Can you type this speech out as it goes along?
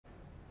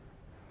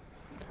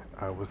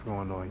Alright, what's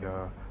going on,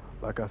 y'all?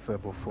 Like I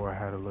said before, I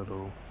had a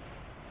little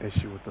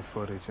issue with the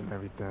footage and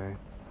everything.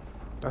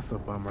 That's a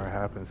bummer. It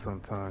happens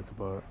sometimes,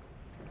 but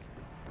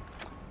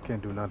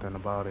can't do nothing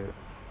about it.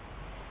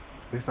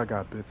 At least I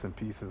got bits and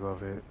pieces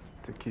of it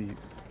to keep.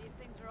 These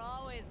things are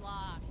always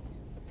locked.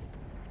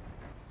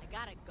 I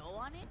gotta go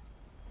on it?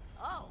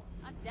 Oh,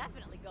 I'm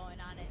definitely going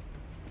on it.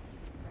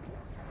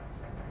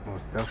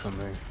 Most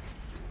definitely.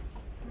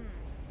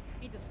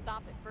 Need to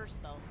stop it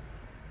first, though.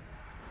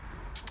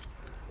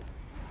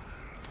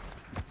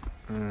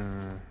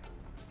 Hmm.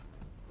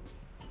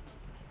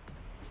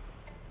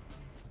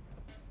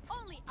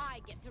 Only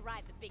I get to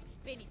ride the big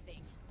spinny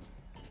thing.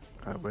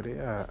 Alright, where they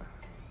at?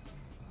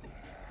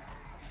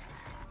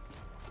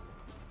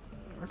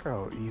 Look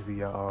how easy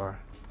y'all are.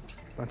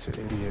 Bunch of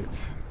idiots.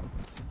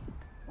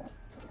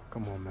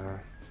 Come on, man.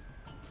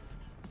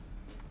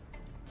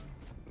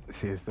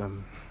 See, it's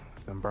them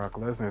Brock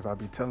Lesnar's I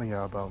be telling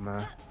y'all about,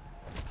 man.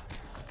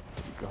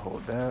 You can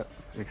hold that,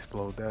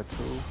 explode that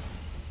too.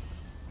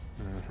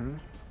 Mm-hmm.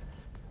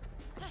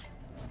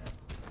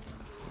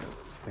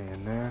 Stay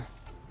in there.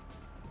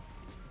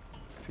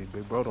 See,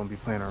 Big Bro don't be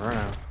playing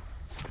around.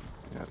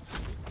 Yep.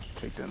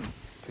 Take them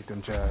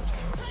jabs.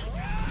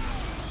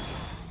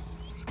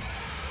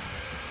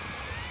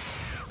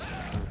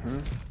 Mm-hmm.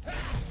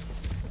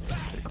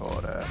 Take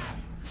all that.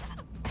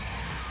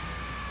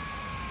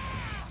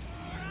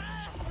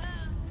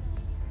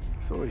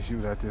 It's always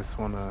you that just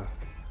wanna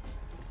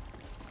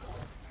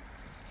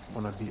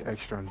be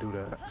extra and do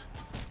that.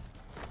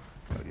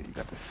 Oh yeah, you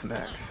got the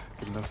snacks.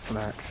 Give them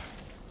snacks.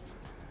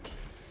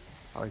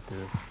 I like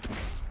this.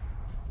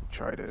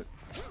 Tried it.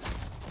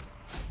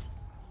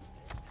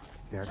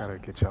 Yeah, I gotta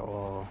get y'all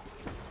all.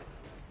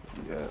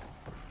 Yeah.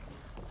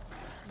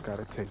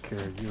 Gotta take care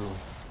of you.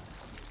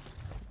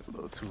 A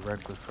little too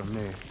reckless for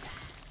me.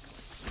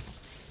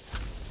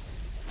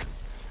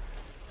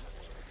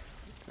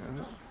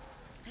 Yeah,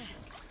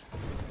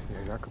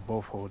 yeah, y'all could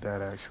both hold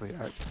that actually.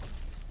 There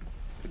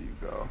you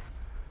go.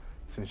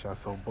 Since y'all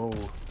so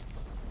bold.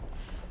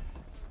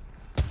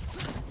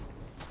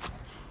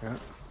 Yeah,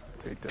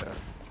 take that.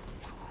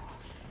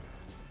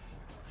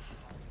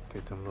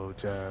 Get them little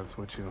jabs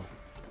with you.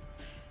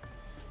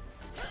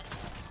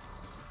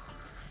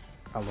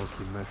 I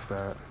low-key missed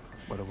that,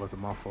 but it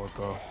wasn't my fault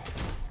though.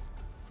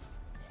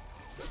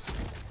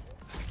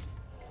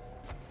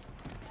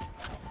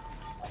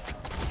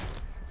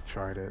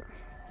 Tried it.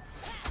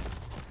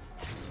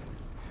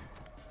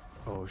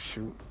 Oh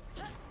shoot.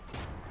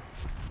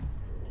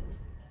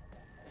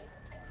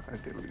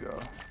 Alright, there we go.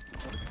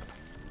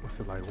 What's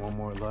it like, one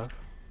more left?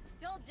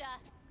 Told ya.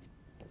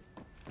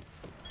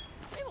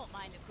 They won't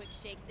mind a quick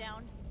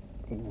shakedown.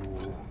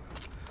 Ooh.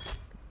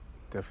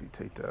 Definitely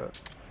take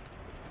that.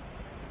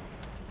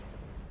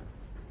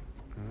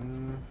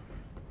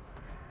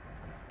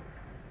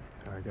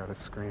 I got a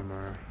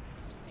screamer.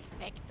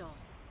 Perfecto.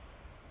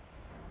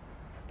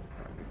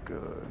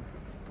 Good.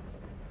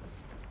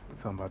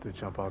 So I'm about to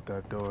jump out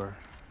that door.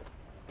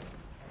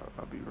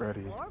 I'll be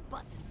ready. More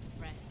buttons to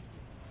press.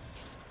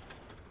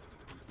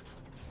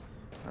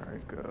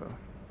 Alright, good.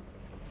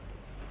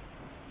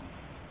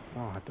 I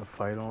don't have to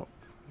fight on.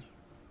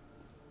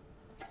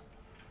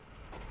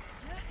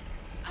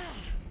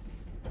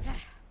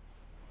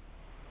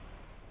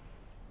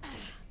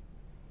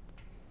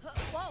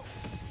 Whoa!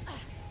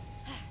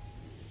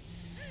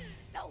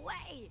 No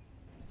way!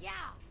 Yeah!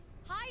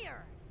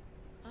 Higher!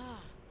 Wait,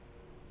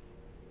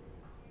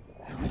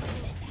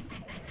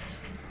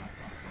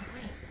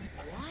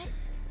 what?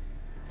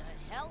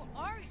 The hell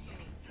are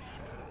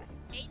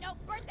you? Ain't no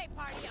birthday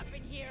party up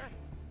in here!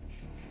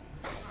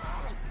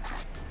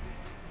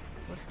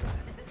 What the?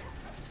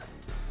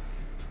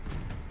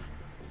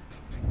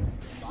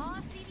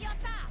 Lost,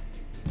 idiota!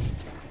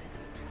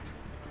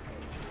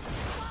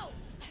 Whoa!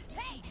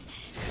 Hey!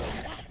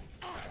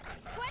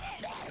 Quit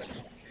it!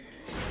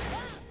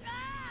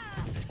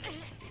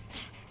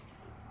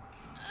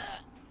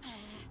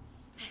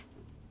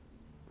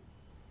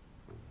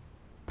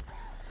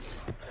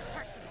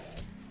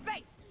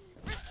 Space!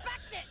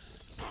 Respect it!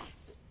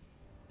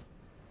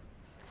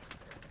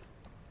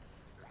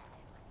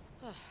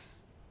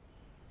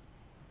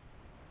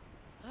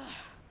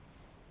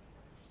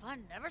 Fun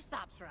never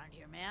stops around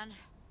here, man.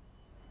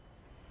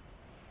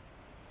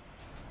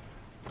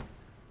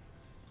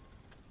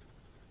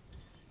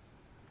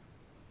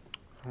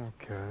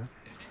 Okay.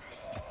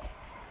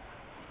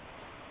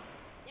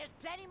 There's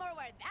plenty more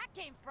where that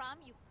came from,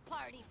 you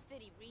Party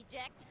City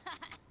reject.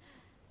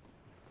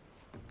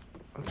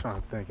 I'm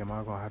trying to think, am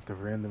I gonna have to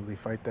randomly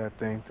fight that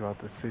thing throughout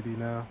the city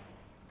now?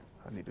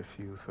 I need a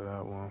fuse for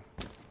that one.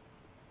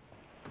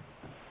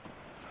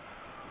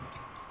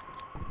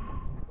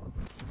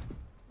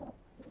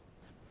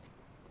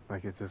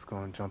 Like it's just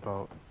gonna jump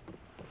out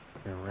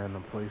in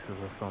random places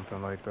or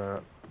something like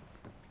that.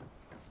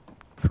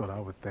 That's what I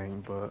would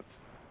think, but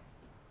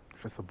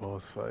if it's a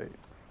boss fight,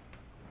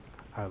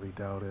 highly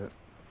doubt it.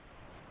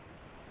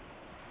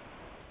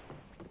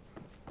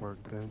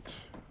 Workbench.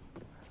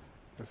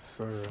 Yes,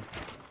 sir.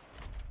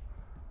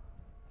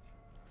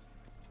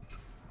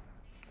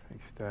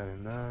 that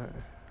and that.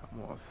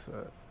 I'm all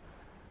set.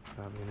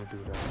 Not mean to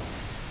do that.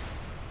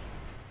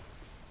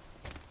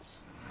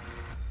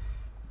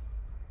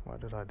 Why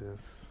did I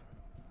just?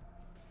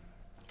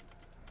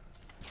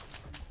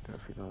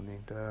 Definitely don't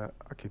need that.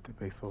 I'll keep the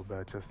baseball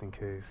bat just in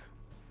case.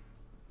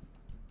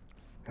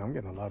 Yeah, I'm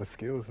getting a lot of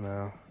skills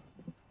now.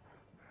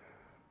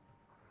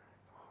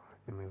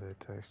 Immediate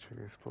attacks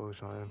trigger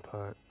explosion on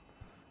impact.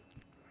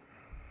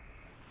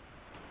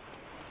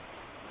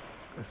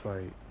 It's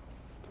like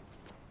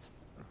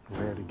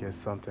rare to get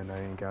something that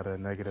ain't got a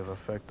negative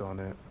effect on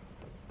it.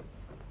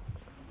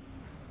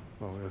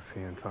 Well, we'll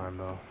see in time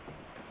though.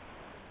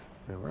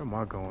 Man, where am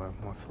I going?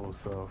 My slow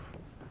self.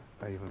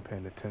 Not even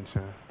paying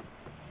attention.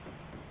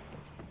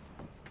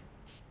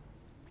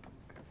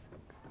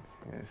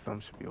 Yeah,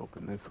 something should be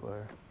open this way.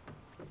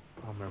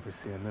 I remember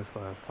seeing this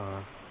last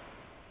time.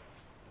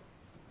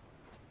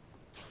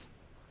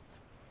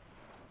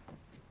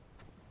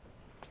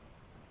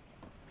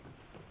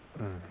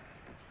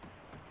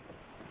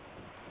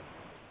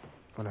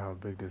 Wonder how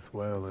big this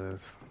well is.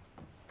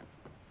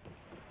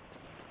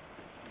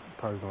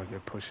 Probably gonna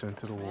get pushed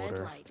into the water.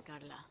 Red light,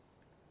 Carla.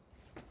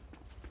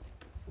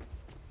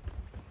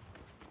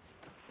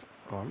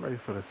 Oh, I'm ready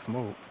for the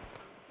smoke.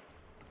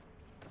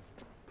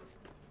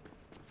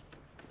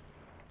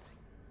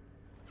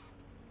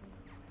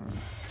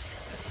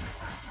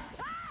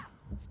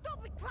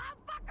 Stupid clown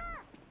fucker!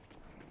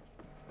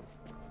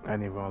 I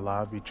ain't even gonna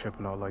lie, I'd be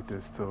tripping out like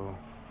this too.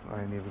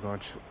 I ain't even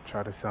gonna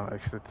try to sound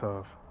extra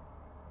tough.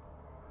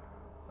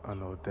 I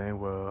know dang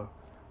well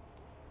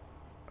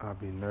I'd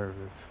be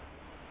nervous.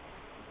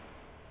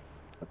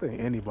 I think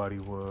anybody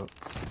would,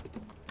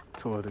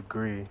 to a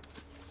degree.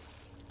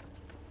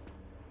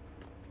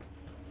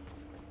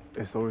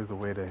 It's always a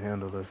way to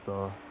handle this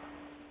though.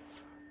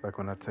 Like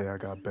when I tell you I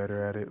got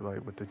better at it,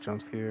 like with the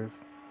jump scares.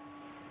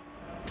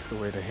 It's the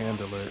way to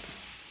handle it.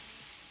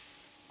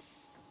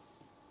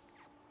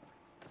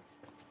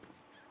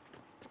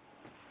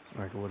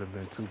 Like it would have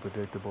been too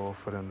predictable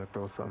for them to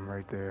throw something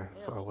right there,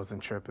 so I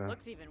wasn't tripping.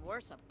 Looks even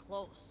worse up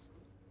close.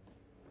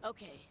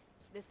 Okay,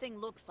 this thing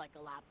looks like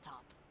a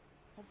laptop.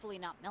 Hopefully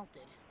not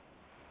melted.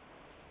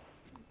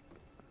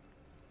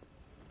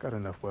 Got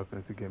enough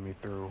weapons to get me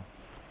through.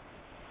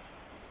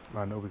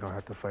 I know we're gonna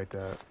have to fight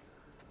that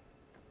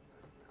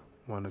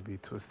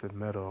wannabe Twisted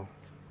Metal.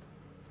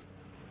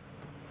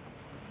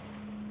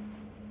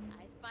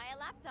 I spy a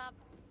laptop.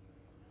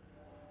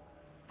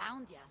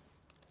 Found ya.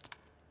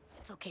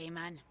 It's okay,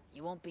 man.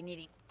 You won't be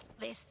needing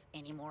this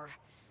anymore.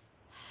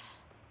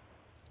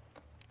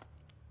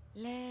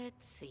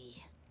 Let's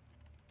see.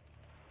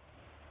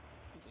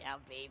 Yeah,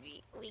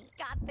 baby. We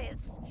got this.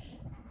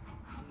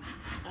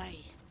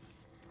 Hey!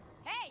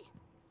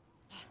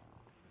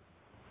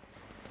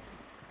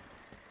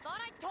 Thought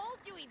I told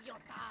you,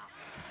 idiota!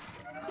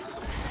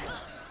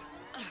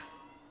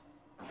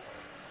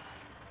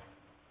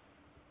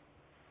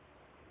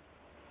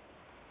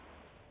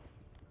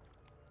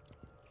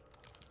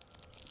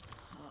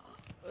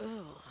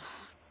 Ugh.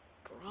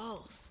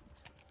 Gross.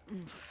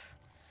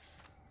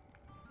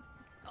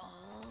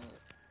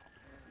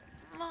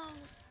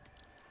 Almost.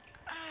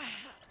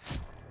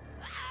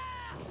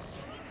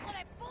 ¡Hijo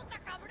de puta,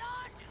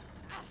 cabrón!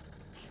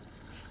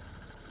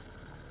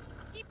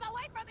 Keep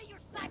away from me, you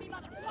slimy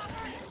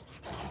motherfucker!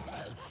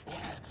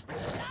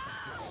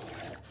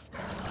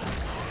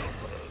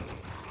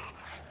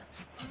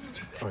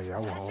 Oh yeah, I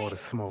want all the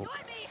smoke.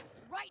 Join me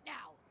right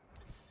now.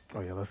 Oh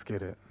yeah, let's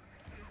get it.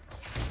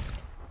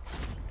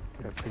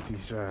 Yeah, take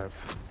these jabs.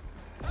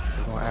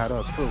 They're gonna add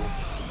up too.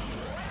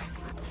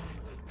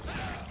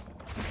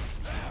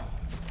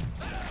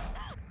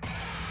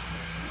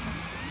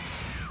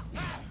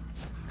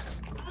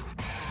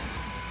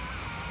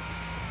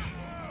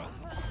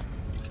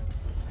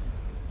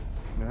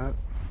 Yeah,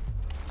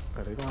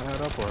 but they gonna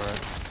add up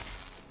alright.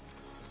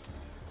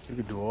 You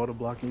can do all the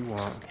blocking you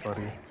want,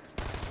 buddy.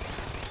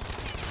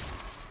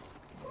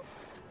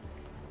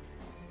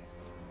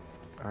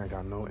 I ain't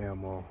got no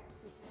ammo.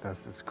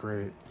 That's just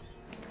great.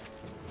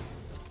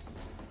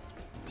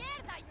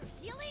 Mierda,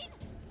 you're healing?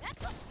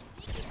 That's some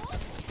sneaky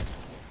bullshit.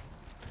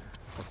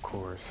 Of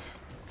course.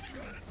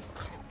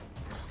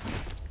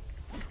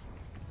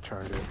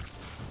 Tried it.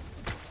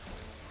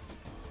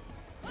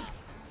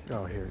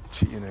 Y'all here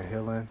cheating and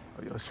healing.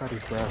 Oh, yo, let's try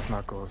these brass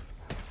knuckles.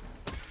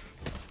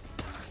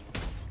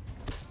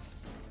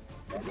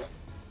 I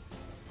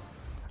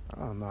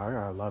don't know, I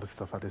got a lot of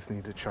stuff I just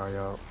need to try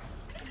out.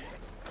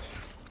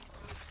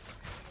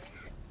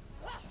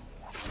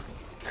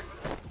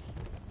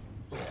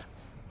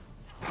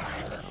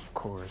 Of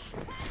course.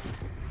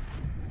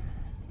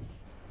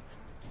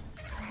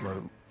 But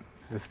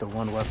it's the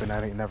one weapon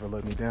that ain't never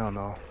let me down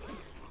though.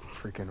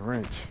 Freaking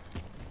wrench.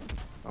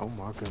 Oh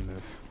my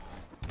goodness.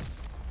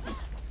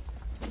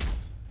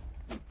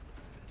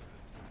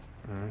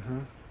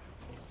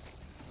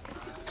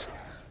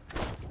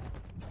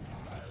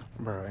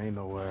 Bro, ain't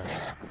no way.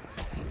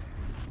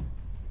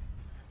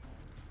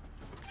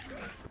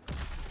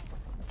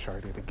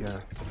 Tried it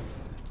again.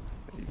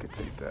 You can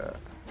take that.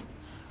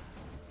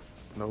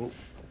 Nope.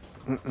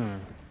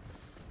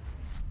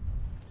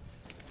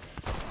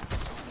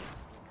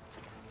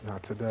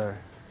 Not today.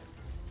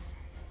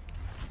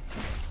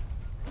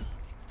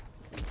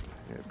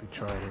 Yeah, be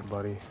trying it,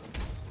 buddy.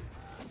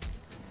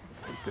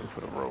 Take this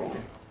for the road.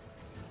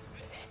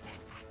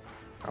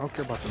 I don't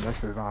care about the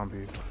next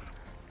zombies.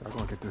 I'm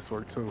gonna get this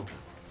work too.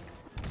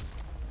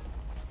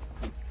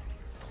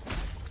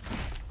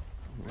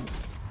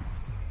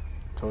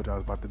 Told you I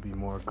was about to be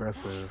more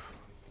aggressive.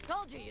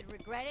 Told you you'd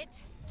regret it.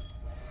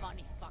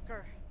 Funny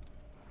fucker.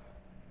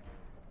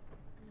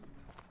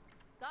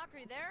 Doc, are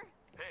you there?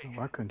 Hey,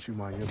 Why couldn't you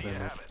mind your do you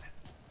business? have it?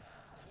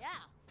 Yeah,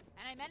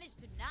 and I managed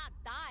to not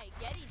die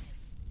getting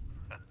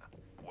it.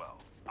 Well,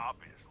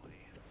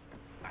 obviously.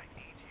 I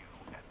need you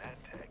and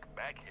that tech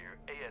back here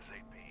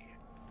ASAP.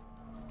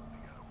 We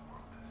got a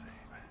world to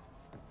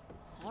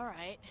save. All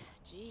right,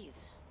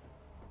 jeez.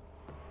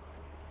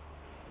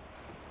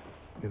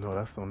 You know,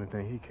 that's the only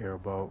thing he care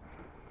about.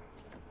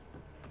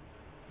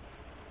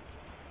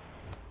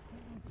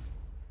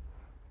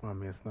 Well, I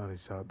mean, it's not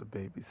his job to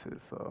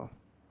babysit, so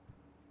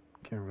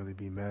can't really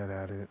be mad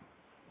at it.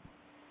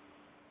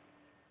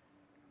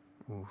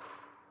 Oof.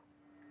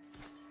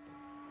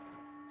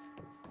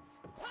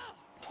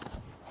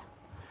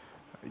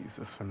 I use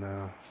this for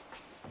now.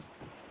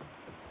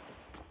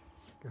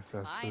 Guess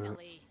that's it.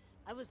 Finally,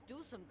 I was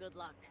due some good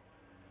luck.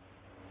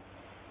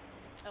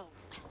 Oh,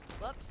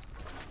 whoops.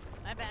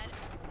 My bad.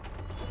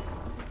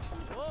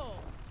 Whoa.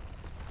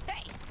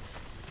 Hey!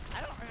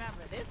 I don't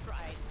remember this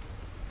ride.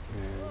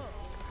 Yeah. Whoa.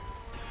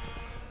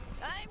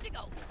 Time to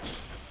go.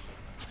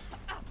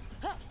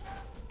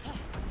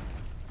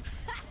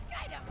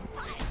 Kind of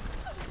fun.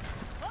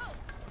 Whoa!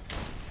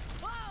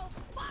 Whoa!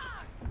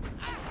 Fuck!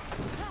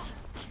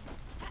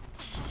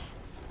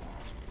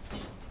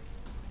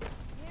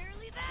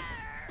 Nearly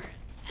there.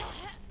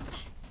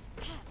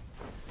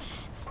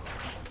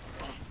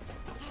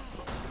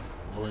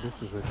 Boy,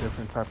 this is a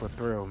different type of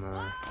thrill,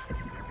 man.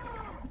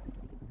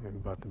 I'm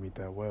about to meet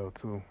that whale,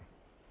 too.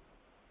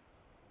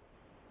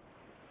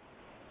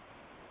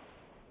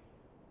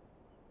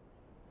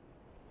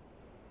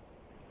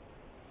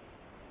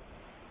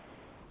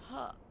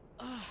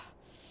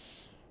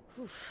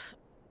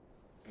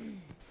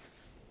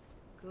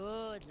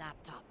 Good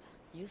laptop.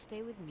 You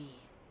stay with me.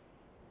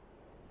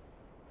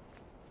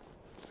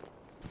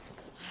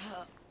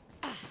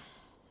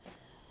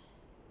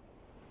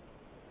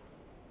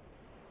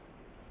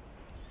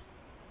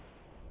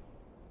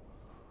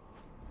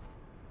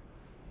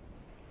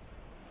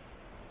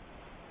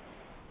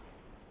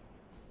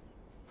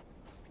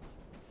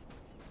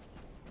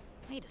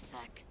 Wait a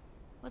sec.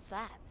 What's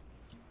that?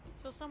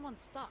 So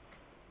someone's stuck.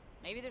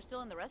 Maybe they're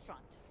still in the restaurant.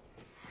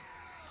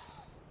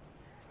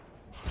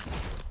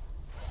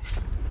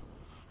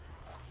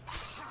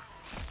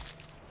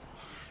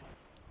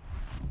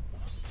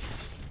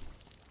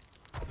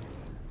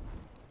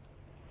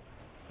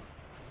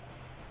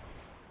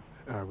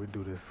 Alright, we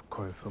do this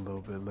quest a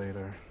little bit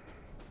later.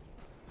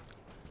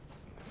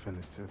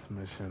 Finish this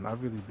mission. I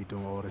really be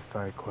doing all the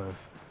side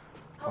quests.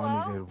 Hello?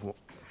 I only did one.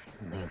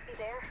 Please be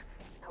there.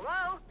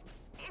 Hello?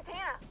 It's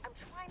Hannah. I'm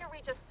trying to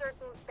reach a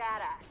certain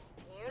badass.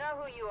 You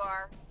know who you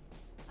are.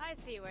 I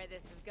see where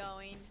this is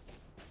going.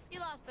 You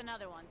lost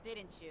another one,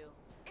 didn't you?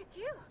 It's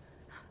you.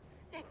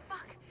 Thank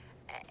fuck.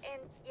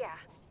 And yeah,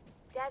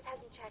 Dez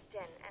hasn't checked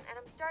in, and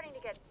I'm starting to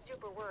get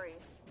super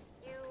worried.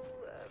 You,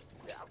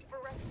 up for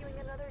rescuing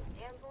another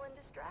damsel in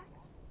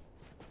distress?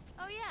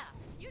 Oh yeah,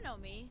 you know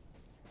me.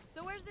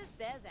 So where's this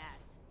Dez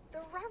at? The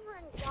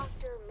Reverend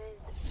Dr.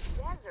 Ms.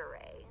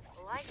 Desiree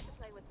likes to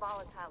play with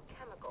volatile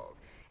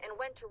chemicals and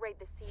went to raid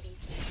the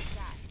CDC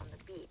stash on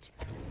the beach.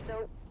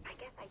 So I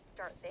guess I'd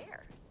start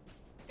there.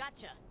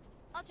 Gotcha.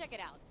 I'll check it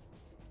out.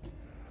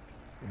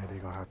 Yeah, they're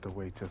gonna have to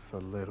wait just a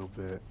little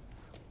bit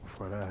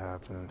before that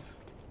happens.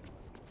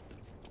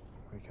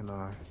 Wait, can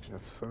I?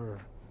 Yes, sir.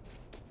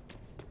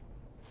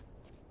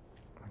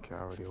 Okay, I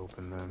already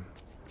opened them.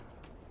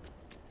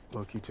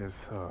 Look, he just,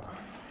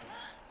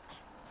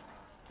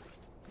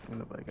 ain't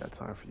nobody got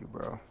time for you,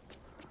 bro.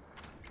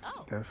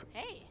 Oh, Def-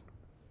 hey.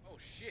 Oh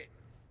shit.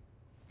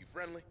 You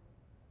friendly?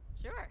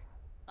 Sure.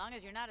 Long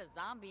as you're not a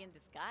zombie in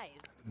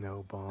disguise.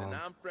 No bomb. Then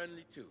I'm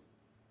friendly too.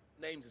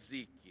 Name's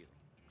Ezekiel.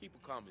 People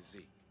call me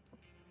Zeke.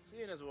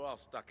 Seeing as we're all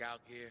stuck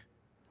out here,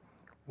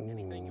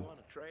 anything you Ooh. want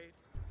to trade?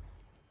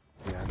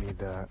 Yeah, I need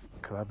that.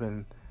 Cause I've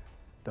been,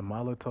 the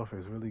Molotov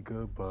is really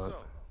good, but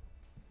So,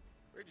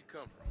 where'd you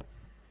come from?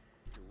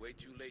 You're way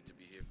too late to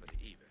be here for the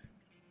evac.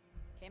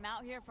 Came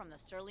out here from the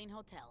Sterling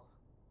Hotel.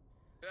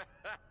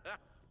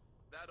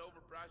 That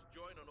overpriced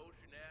joint on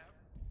Ocean Ave?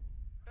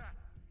 Ha!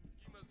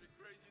 You must be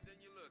crazier than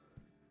you look.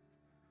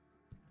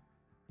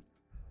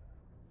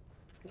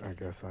 I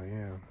guess I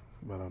am.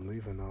 But I'm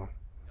leaving though.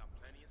 Got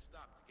plenty of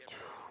stock to get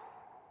rid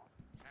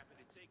of. Happy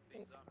to take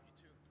things off you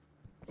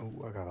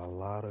too. Oh, I got a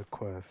lot of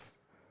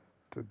quests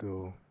to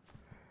do.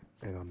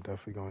 And I'm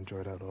definitely gonna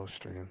enjoy that little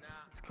stream. Now,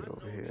 Let's get I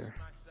over know here. this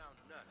might sound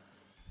nuts,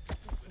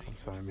 but I'm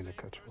sorry, I mean to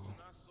cut you off.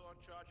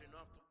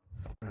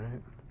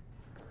 Alright.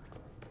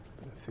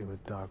 Let's see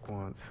what Doc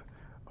wants.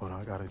 Oh no,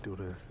 I gotta do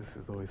this. This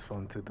is always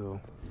fun to do.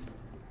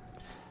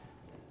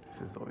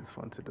 This is always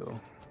fun to do.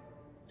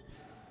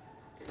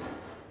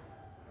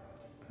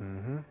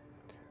 Mm-hmm.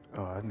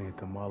 Oh, I need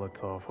the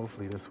Molotov.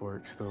 Hopefully this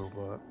works still,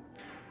 but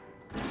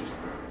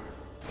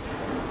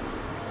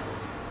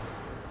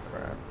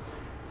crap.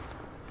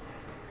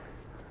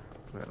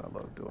 Man, I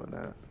love doing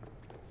that.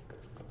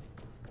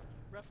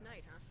 Rough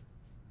night, huh?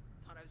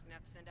 Thought I was gonna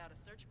have to send out a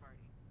search party.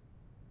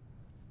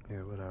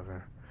 Yeah,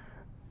 whatever.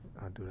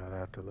 I'll do that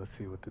after. Let's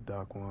see what the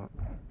doc want.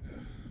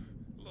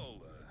 Lola,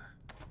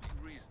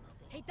 be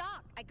reasonable. Hey,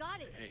 Doc, I got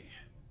it. Hey,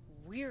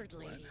 Weird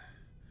what? lady.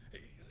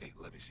 Hey,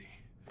 let me see.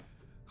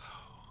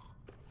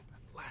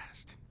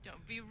 Last.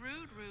 Don't be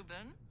rude,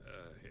 Reuben.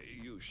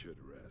 You should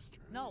rest.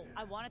 No,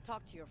 I want to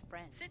talk to your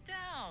friend. Sit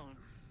down.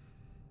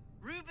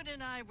 Reuben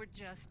and I were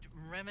just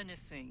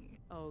reminiscing.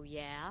 Oh,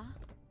 yeah?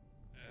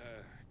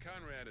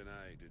 Conrad and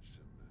I did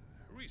some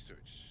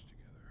research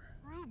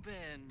together.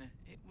 Reuben,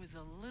 it was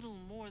a little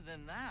more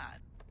than that.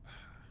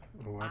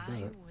 Oh, I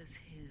I bet. was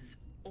his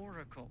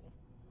oracle,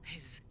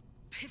 his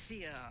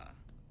Pythia.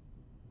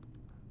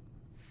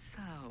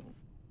 So,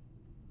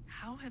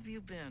 how have you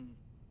been?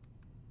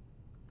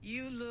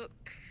 You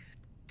look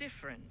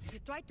different. You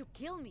tried to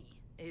kill me.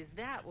 Is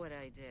that what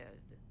I did?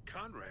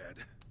 Conrad?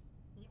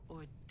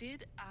 Or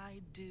did I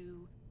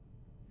do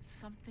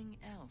something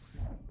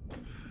else?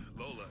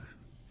 Lola,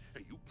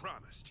 you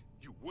promised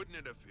you wouldn't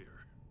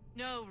interfere.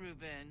 No,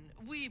 Reuben,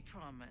 we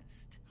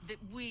promised that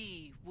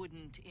we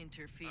wouldn't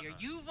interfere.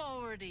 You've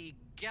already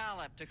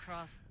galloped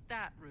across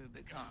that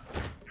Rubicon.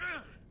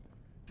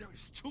 There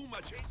is too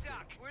much at stake.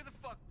 Doc, where the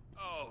fuck?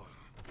 Oh,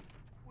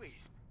 Wait,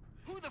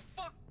 who the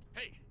fuck?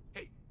 hey,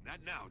 not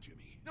now,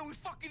 Jimmy. No, we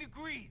fucking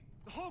agreed.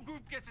 The whole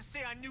group gets to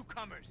say on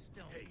newcomers.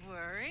 Don't Hey.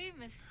 worry,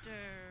 Mr.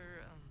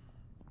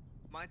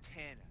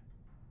 Montana.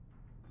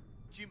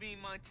 Jimmy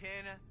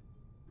Montana?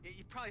 Yeah,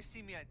 you probably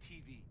see me on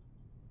TV.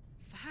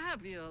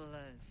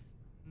 Fabulous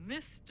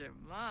Mr.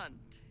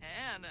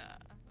 Montana.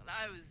 Well,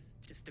 I was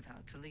just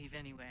about to leave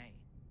anyway.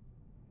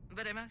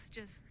 But I must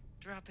just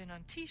drop in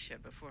on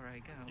Tisha before I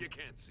go. You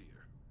can't see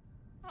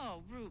her.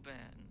 Oh, Reuben.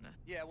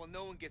 Yeah, well,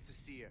 no one gets to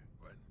see her.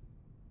 What?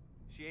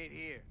 She ain't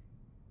here.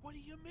 What do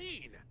you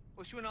mean?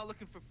 Well, she went out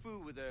looking for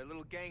food with a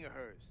little gang of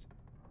hers.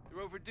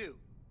 They're overdue.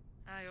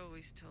 I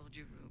always told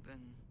you,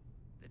 Reuben.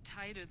 The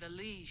tighter the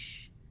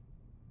leash,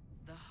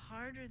 the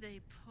harder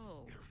they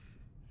pull.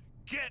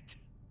 Get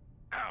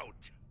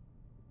out!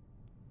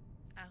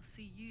 I'll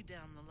see you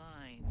down the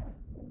line.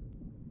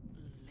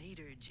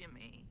 Later,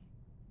 Jimmy.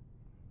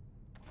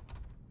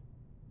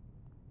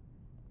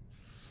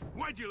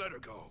 Why'd you let her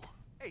go?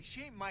 Hey,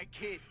 she ain't my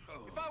kid.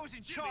 Oh, If I was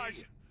in Jimmy,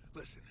 charge...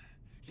 Listen.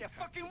 you Yeah, have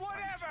fucking to find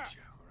whatever! Tisha,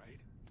 all right?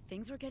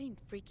 Things were getting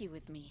freaky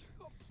with me.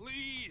 Oh,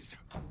 please.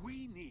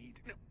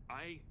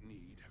 I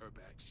need her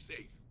back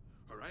safe,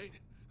 all right?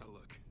 Now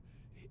look,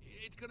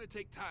 it's gonna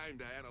take time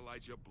to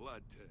analyze your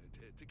blood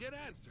to get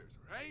answers,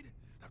 all right?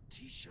 Now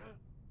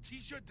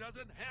Tisha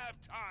doesn't have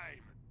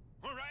time,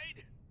 all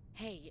right?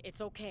 Hey,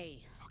 it's okay.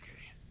 Okay,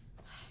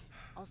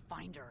 I'll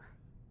find her.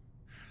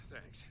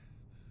 thanks.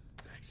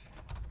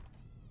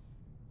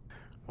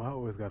 Well, I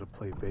always gotta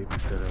play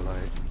babysitter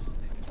like.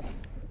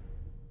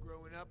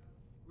 Growing up,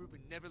 Reuben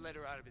never let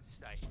her out of his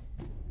sight.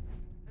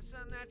 That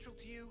sound natural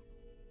to you?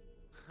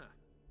 Huh.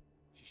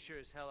 She's sure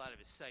as hell out of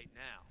his sight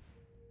now.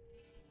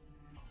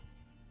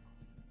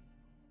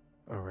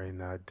 Alright,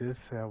 now I did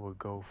say I would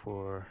go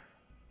for.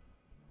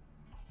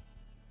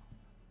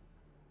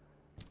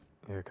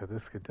 Yeah, because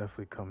this could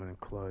definitely come in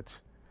clutch.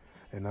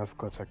 And that's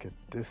clutch. I get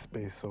this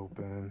space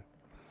open.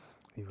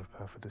 Leave a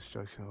path of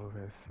destruction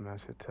overhead,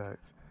 smash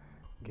attacks.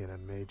 Get a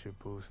major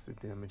boost to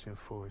damage and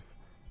force.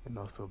 And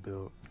also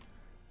build.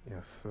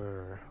 Yes,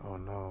 sir. Oh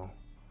no.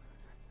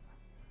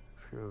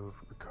 Skills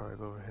requires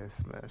overhead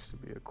smash to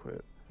be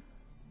equipped.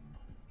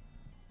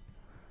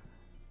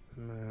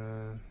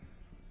 Man.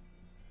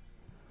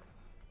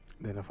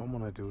 Then if I'm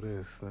gonna do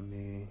this, let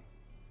me.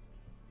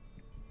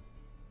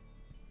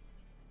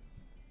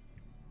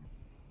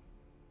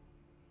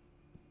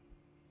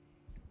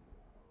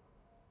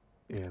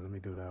 Yeah, let me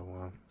do that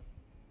one.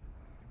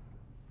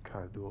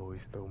 I do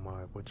always throw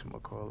my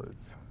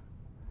whatchamacallits.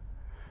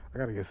 I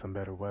gotta get some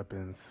better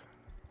weapons.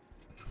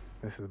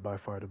 This is by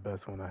far the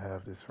best one I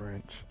have, this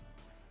wrench.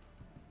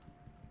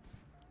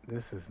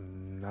 This is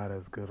not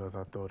as good as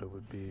I thought it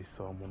would be,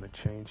 so I'm gonna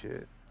change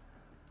it.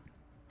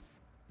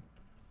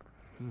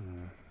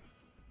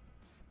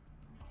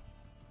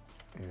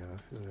 Yeah,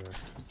 let's do this.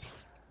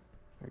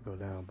 It go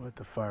down, but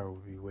the fire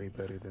would be way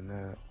better than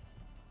that.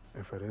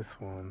 And for this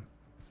one,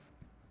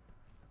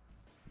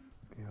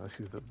 yeah, let's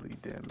use the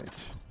bleed damage.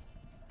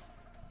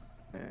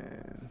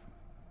 And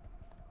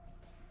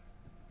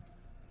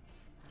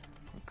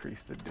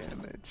increase the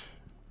damage.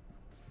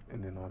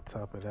 And then on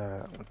top of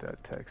that, with that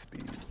attack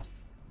speed.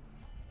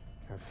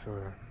 Yes,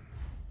 sir.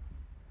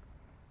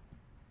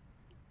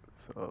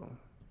 So,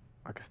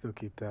 I can still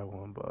keep that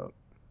one, but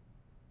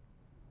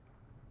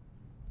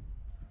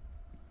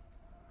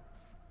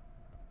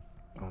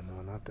oh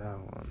no, not that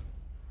one.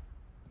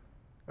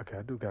 Okay,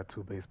 I do got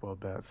 2 baseball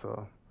bats,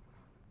 so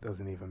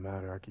doesn't even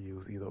matter. I can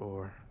use either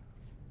or.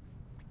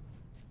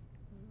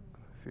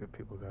 Let's see what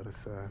people gotta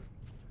say.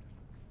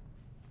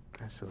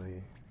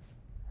 Actually,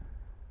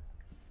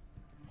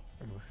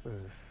 what's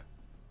this?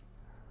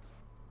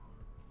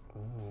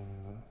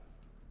 Ooh.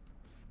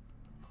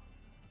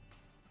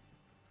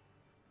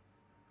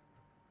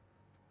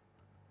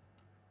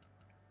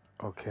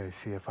 Okay,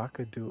 see if I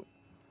could do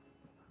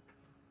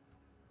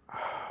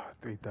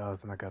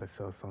 3,000, I gotta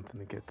sell something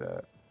to get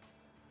that.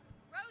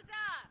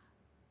 Rosa!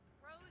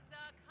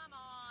 Rosa, come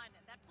on.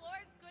 That floor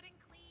is good and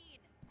clean.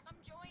 Come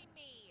join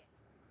me.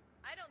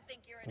 I don't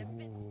think you're in a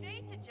fit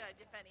state to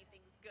judge if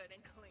anything's good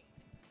and clean.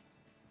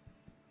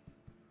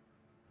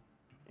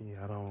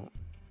 Yeah, I don't.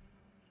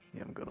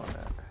 Yeah, I'm good on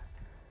that.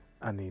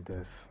 I need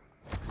this.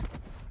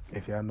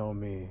 If y'all know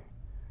me,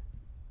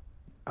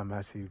 I'm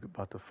actually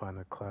about to find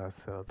a class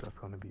sale that's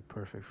gonna be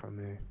perfect for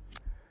me.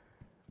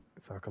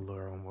 So I can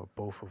lure them with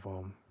both of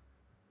them.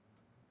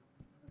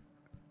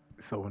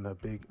 So when the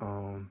big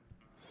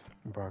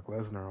Brock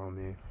Lesnar on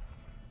me,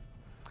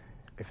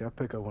 if y'all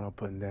pick up what I'm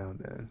putting down,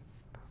 then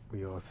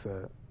we all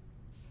set.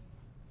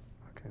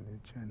 Okay,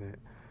 then Janet,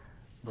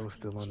 bro's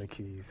still on the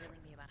keys.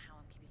 Grilling me about how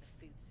I'm keeping the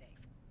food safe,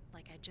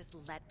 like I just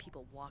let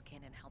people walk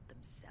in and help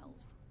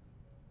themselves.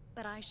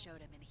 But I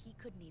showed him, and he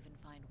couldn't even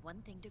find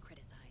one thing to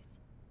criticize.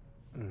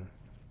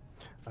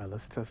 Alright,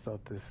 let's test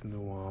out this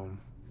new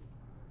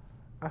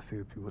I see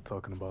what people are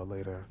talking about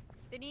later.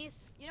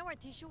 Denise, you know where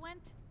Tisha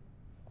went?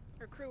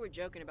 Her crew were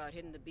joking about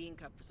hitting the Bean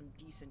Cup for some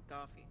decent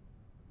coffee.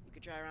 You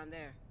could try around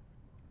there.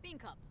 Bean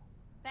cup.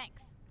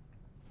 Thanks.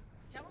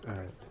 Tell them to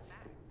bring some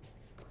back.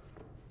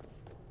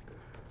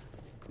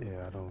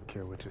 Yeah, I don't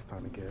care what you're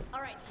trying to get. All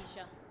right,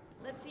 Tisha.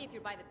 Let's see if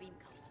you're by the bean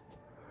cup.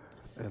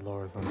 And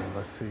Laura's on there,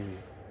 let's see.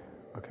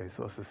 Okay,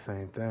 so it's the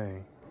same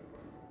thing.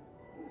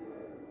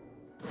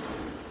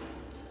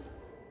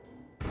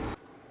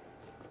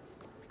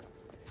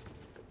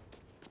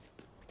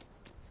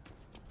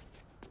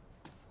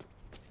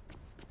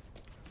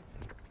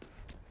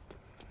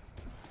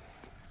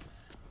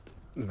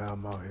 Now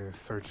I'm out here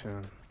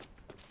searching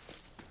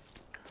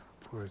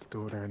for his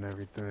daughter and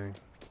everything.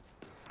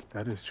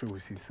 That is true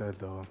what she said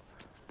though.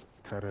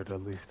 Tighter the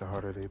least, the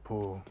harder they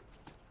pull.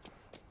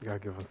 You gotta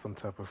give them some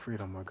type of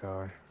freedom, my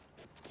guy.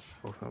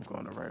 Both of them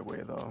going the right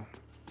way though.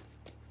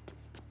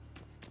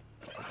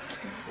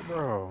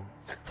 Bro.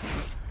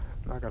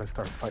 Now I gotta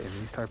start fighting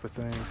these type of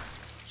things.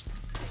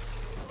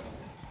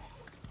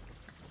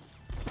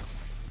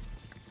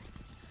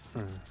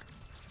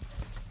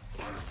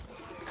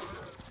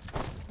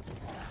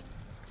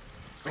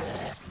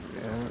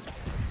 Yeah.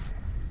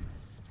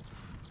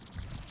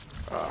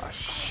 Ah,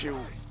 shoot.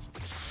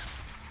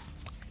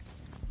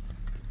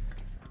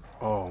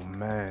 Oh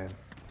man.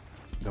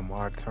 The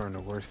more I turn, the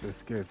worse this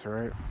gets,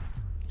 right?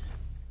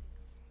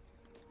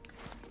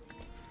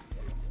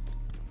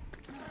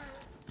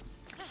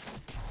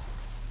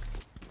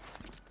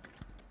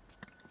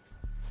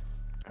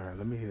 Alright,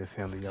 let me just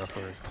handle y'all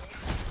first.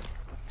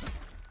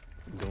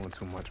 I'm doing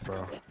too much,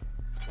 bro.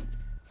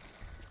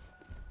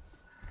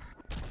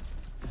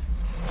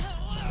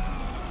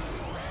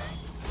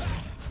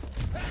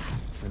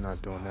 We're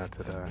not doing that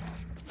today.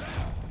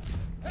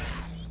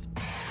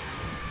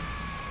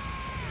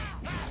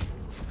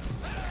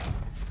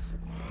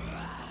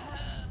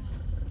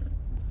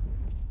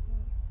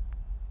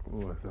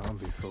 Ooh, a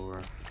zombie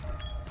sword.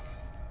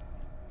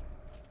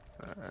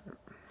 Alright.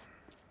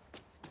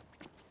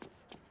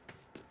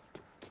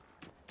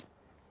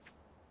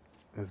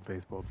 This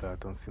baseball bat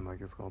don't seem like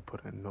it's gonna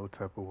put in no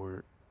type of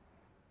work.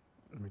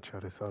 Let me try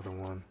this other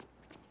one.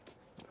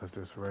 That's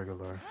just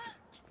regular.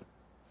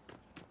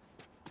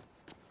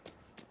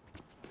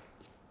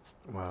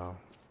 Wow.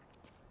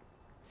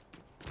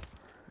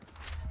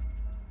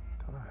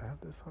 Don't I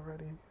have this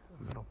already?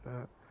 A metal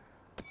bat?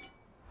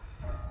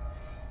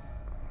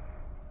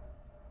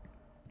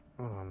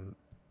 Hold on.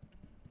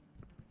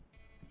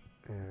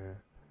 Yeah.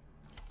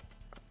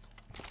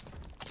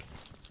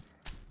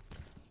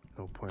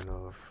 No point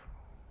of,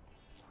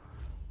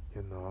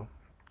 you know,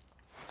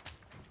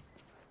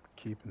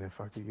 keeping it if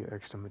I could get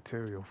extra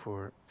material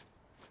for it.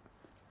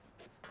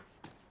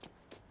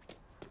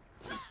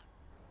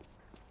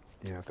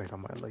 Yeah, I think I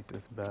might like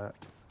this bat.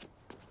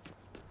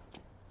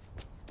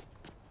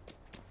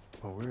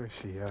 Well, where is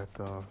she at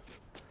though?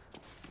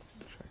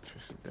 Track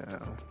Trisha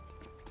down.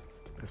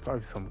 There's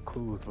probably some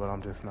clues, but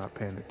I'm just not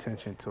paying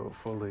attention to it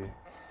fully.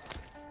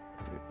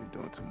 You're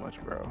doing too much,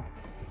 bro.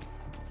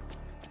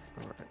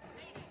 Alright.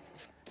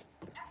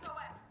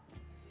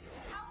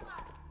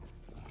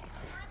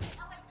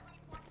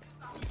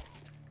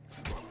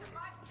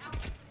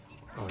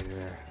 Oh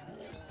yeah.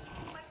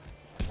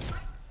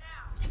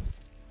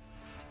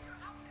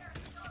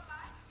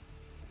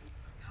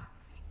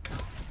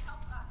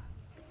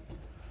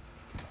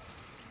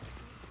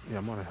 Yeah,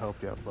 I'm gonna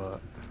help you,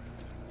 but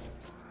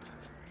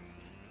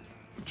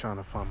I'm trying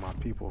to find my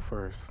people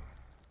first.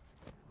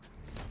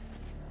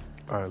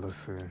 Alright, let's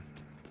see.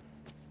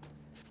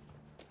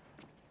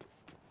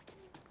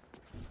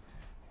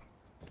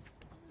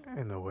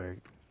 Ain't no way.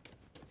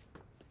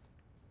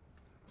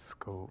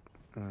 Scope.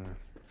 Yeah,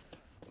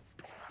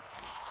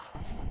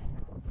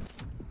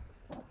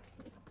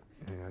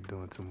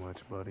 doing too much,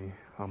 buddy.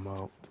 I'm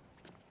out.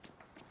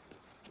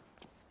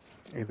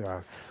 Either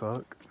I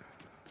suck,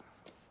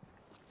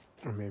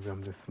 or maybe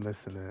I'm just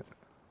missing it.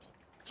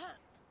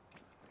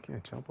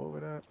 Can't jump over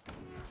that?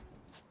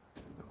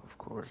 No, of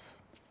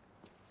course.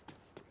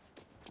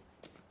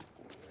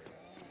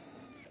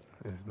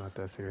 It's not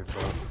that serious,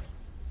 bro.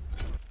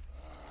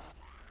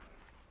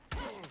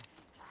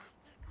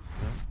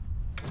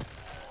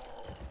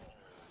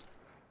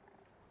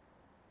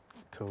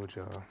 Told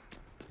y'all.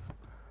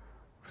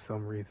 For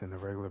some reason, a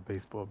regular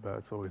baseball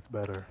bat's always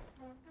better.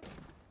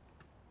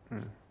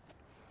 Let's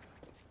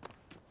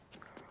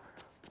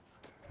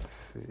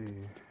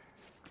see.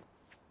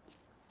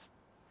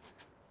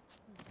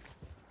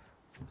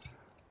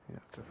 Yeah,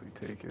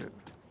 definitely take it.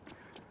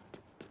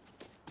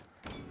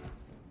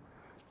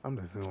 I'm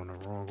just going the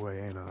wrong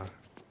way, ain't I?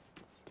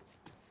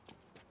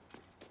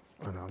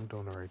 Oh no, I'm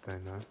doing the right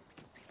thing now.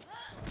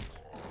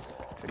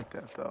 Take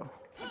that though.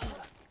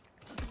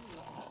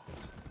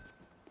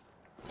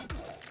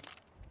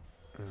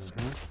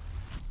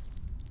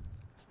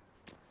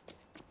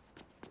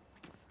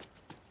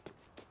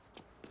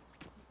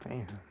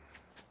 Damn.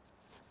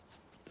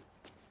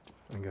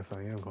 I guess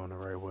I am going the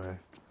right way.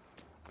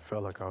 I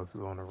felt like I was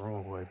going the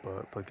wrong way,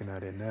 but looking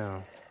at it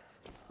now.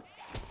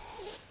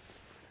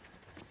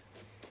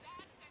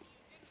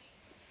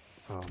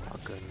 Oh my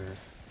goodness.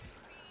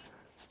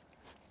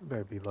 You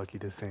better be lucky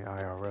this ain't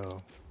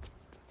IRL.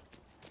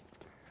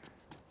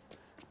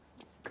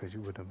 Cause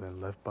you would have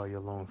been left by your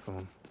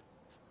lonesome.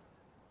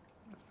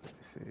 Let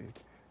me see.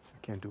 I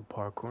can't do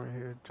parkour in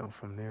here. Jump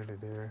from there to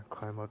there.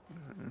 Climb up.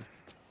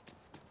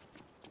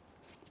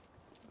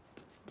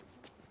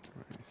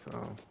 Right,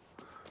 so,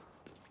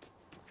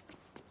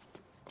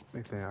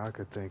 only thing I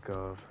could think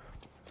of,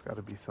 it's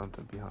gotta be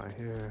something behind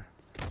here.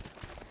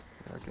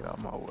 Gotta get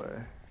out my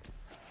way.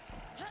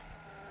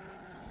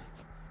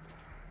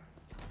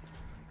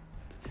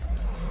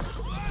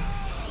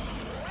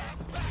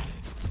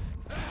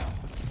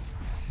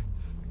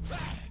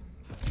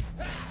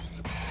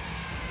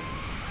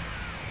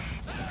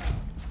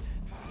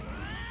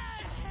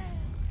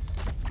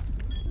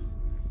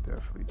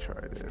 Definitely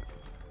tried it.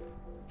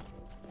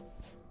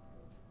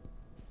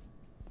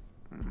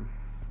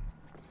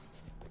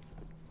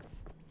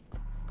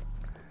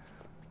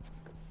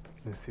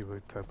 Let's see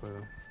what type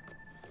of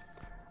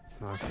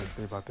nonsense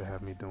they about to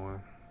have me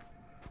doing.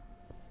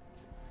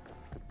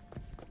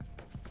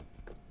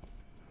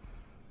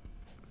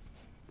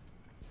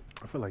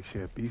 I feel like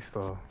she a beast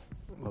though,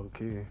 low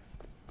key.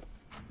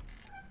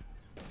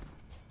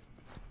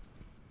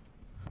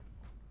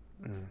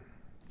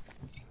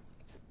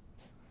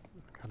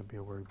 Gotta be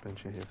a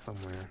workbench in here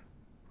somewhere.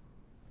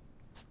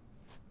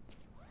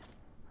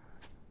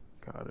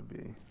 Gotta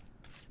be.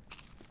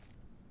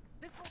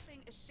 This whole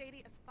thing is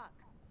shady as fuck.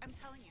 I'm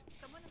telling you,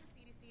 someone in the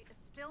CDC is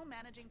still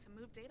managing to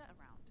move data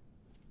around.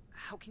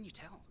 How can you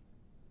tell?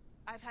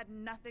 I've had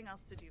nothing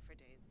else to do for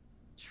days.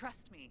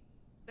 Trust me,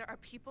 there are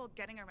people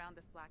getting around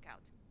this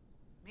blackout.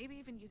 Maybe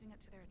even using it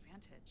to their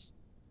advantage.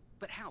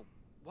 But how?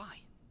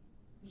 Why?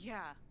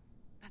 Yeah,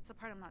 that's the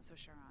part I'm not so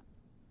sure on.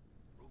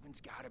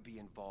 Reuben's gotta be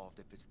involved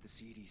if it's the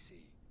CDC.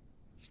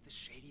 He's the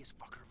shadiest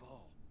fucker of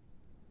all.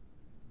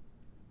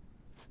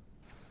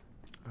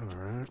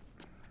 Alright.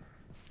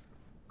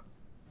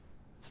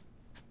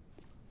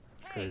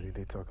 Crazy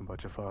they talking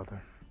about your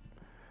father.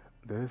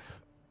 This?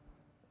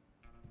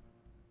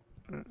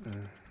 I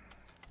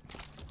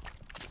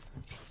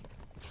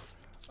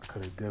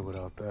could have did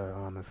without that,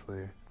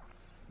 honestly.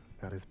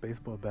 Now this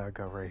baseball bat I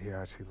got right here,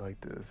 I actually like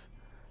this.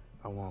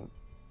 I want,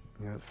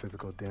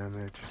 physical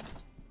damage.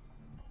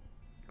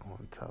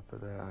 On top of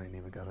that, I ain't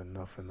even got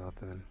enough for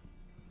nothing.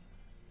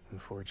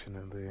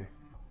 Unfortunately.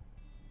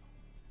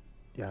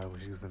 Yeah, I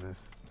was using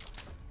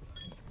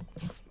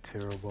this.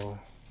 Terrible.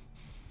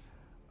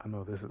 I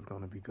know this is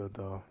gonna be good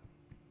though.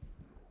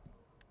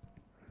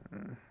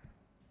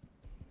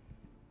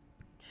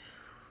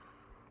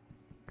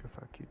 Guess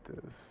I'll keep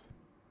this.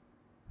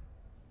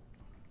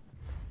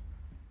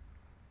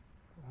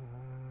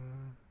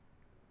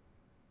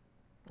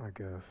 I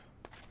guess.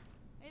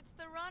 It's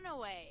the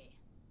runaway.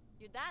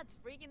 Your dad's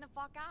freaking the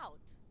fuck out.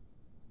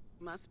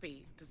 Must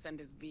be, to send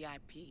his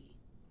VIP.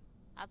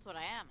 That's what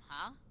I am,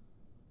 huh?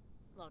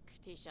 Look,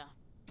 Tisha,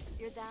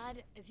 your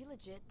dad, is he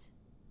legit?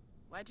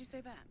 Why'd you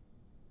say that?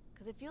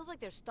 Because it feels like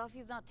there's stuff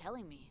he's not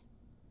telling me.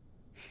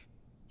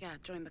 Yeah,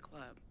 join the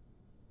club.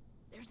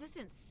 There's this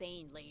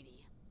insane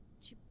lady.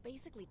 She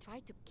basically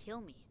tried to kill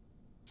me.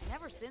 And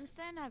ever since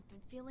then, I've been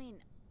feeling,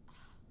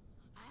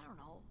 I don't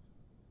know,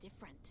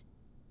 different.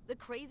 The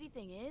crazy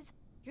thing is,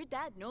 your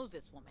dad knows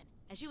this woman,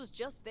 and she was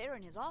just there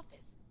in his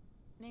office.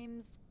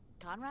 Name's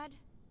Conrad?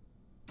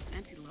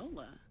 Auntie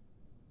Lola?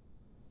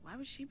 Why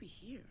would she be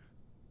here?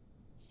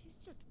 She's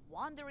just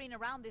wandering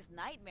around this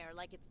nightmare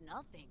like it's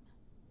nothing.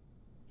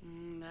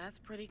 That's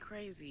pretty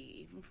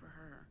crazy, even for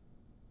her.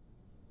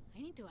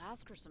 I need to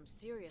ask her some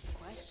serious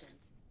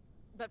questions.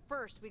 But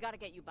first, we gotta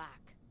get you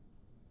back.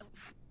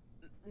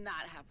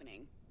 Not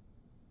happening.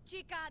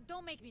 Chica,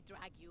 don't make me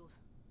drag you.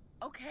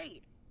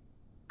 Okay.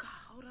 God,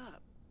 hold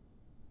up.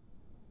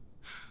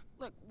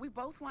 Look, we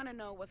both want to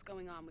know what's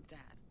going on with Dad,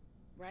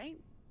 right?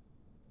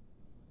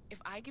 if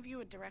I give you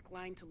a direct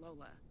line to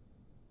Lola,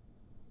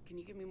 can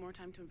you give me more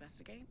time to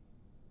investigate?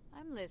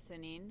 I'm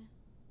listening.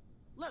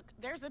 Look,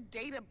 there's a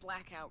data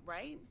blackout,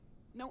 right?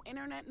 No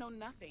internet, no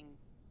nothing.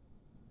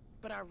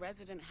 But our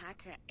resident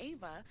hacker,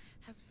 Ava,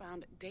 has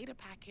found data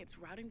packets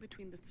routing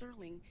between the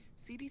Serling,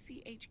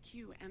 CDC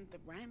HQ, and the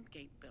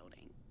Randgate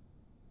building.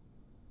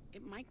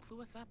 It might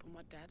clue us up on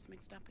what Dad's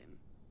mixed up in.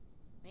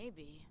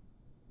 Maybe.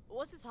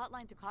 What's this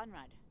hotline to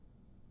Conrad?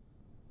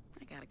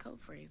 I got a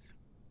code phrase.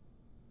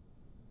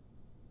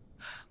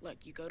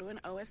 Look, you go to an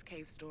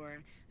OSK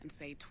store and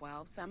say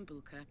 12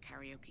 Sambuca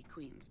Karaoke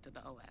Queens to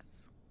the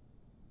OS.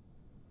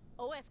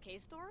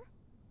 OSK store?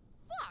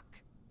 Fuck!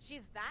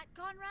 She's that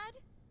Conrad?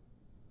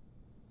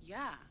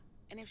 Yeah,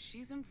 and if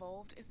she's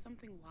involved, it's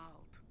something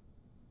wild.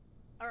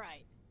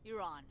 Alright,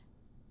 you're on.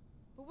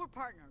 But we're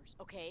partners,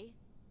 okay?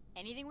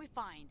 Anything we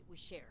find, we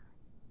share.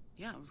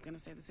 Yeah, I was gonna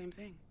say the same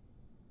thing.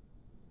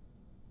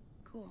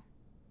 Cool.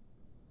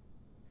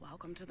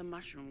 Welcome to the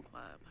Mushroom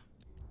Club.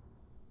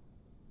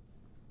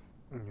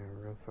 Yeah,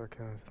 real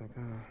sarcastic,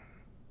 huh?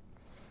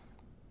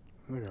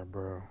 Look at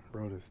bro.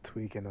 Bro just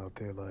tweaking out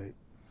there like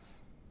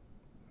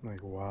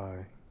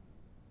why?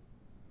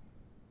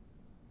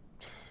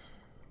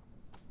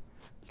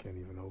 Can't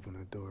even open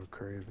the door,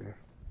 crazy.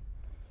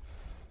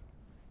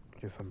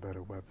 Get some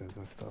better weapons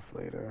and stuff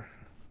later.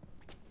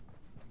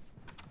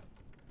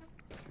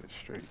 Let's get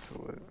straight to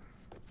it.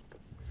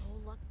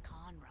 Lola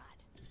Conrad,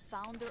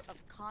 founder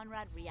of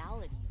Conrad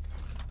Realities.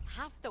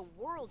 Half the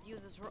world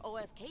uses her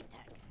OSK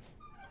tech.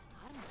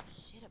 I don't know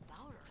shit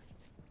about her.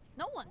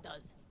 No one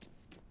does.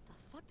 The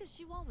fuck does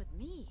she want with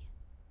me?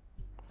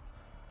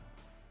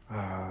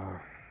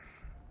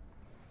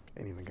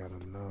 Ain't even got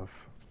enough.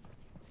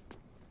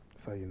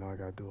 So you know I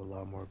gotta do a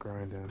lot more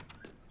grinding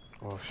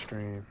off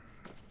stream.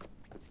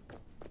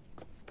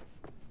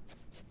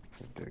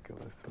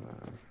 Ridiculous,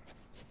 man.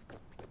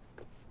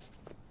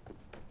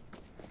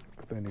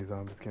 But then these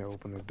zombies can't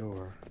open the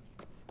door.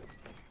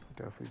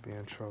 Definitely be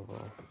in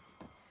trouble.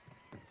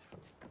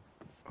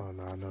 Oh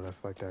no, I know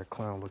that's like that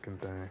clown looking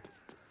thing.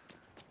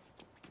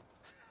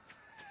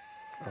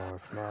 Oh,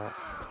 it's not.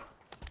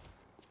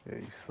 Yeah,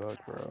 you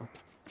suck, bro.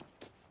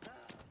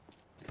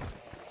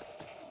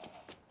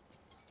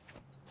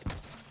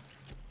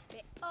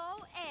 The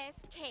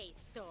OSK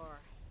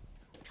store.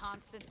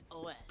 Constant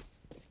OS.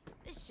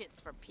 This shit's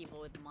for people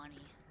with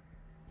money.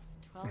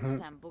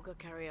 12 Sambuca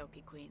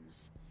Karaoke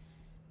Queens.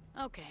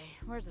 Okay,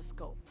 where's the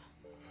scope?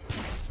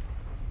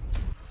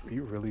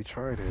 You really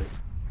tried it.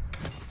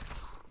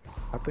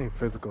 I think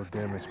physical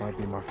damage might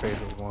be my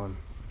favorite one,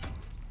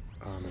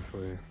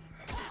 honestly.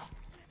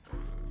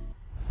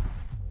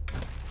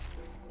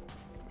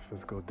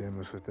 Physical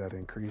damage with that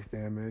increased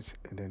damage,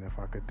 and then if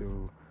I could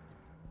do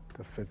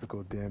the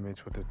physical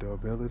damage with the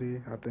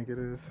durability, I think it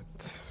is.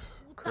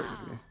 Crazy.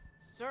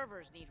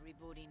 Servers need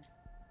rebooting.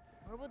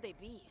 Where would they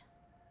be?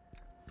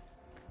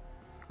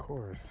 Of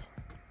course.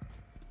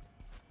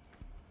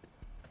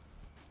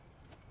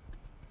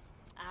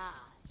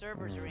 Ah,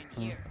 servers are in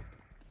here.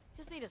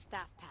 Just need a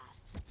staff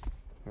pass.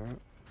 Yeah.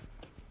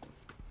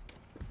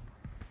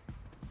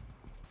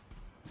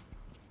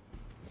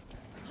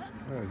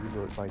 Yeah, you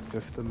look like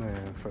just the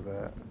man for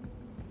that.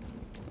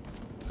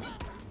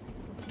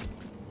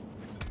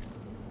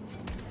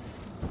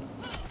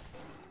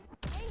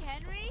 Hey,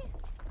 Henry.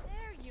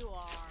 There you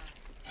are.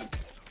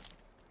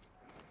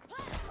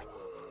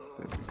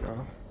 There we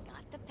go.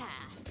 Got the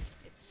pass.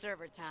 It's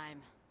server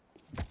time.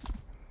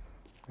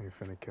 You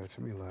finna catch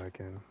me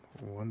lacking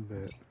one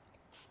bit.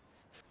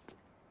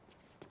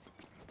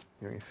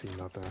 You ain't see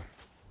nothing.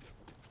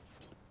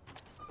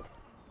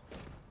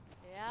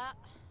 Yeah,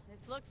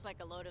 this looks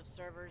like a load of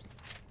servers.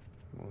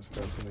 Most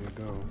definitely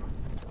go.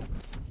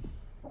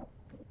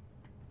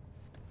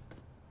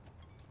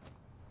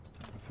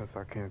 Since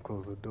I can't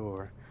close the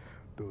door,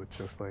 do it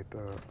just like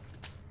that.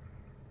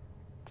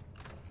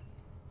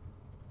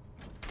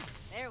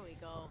 There we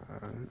go.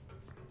 Alright.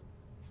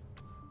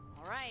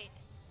 Alright.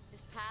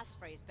 This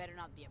passphrase better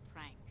not be a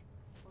prank.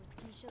 Or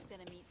Tisha's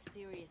gonna meet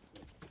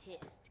seriously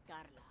pissed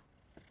Carla.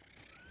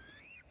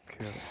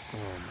 Oh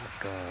my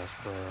gosh,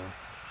 bro.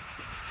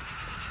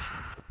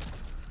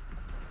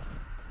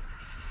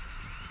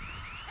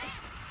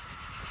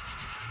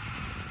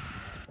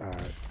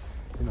 Alright.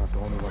 You're not the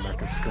only one that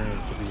can scream,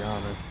 to be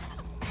honest.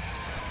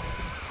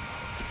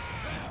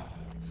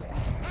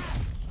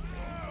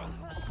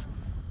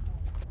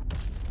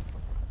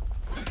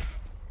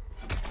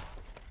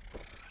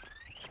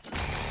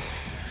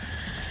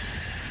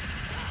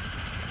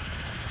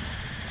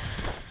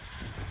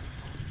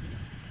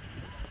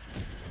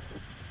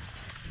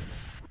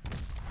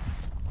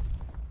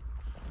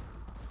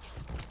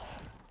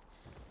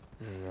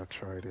 Yeah, I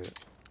tried it.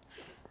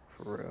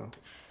 For real.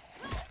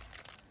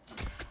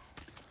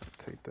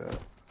 Take that.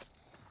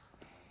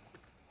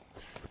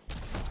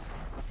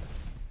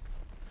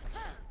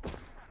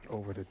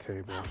 Over the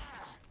table.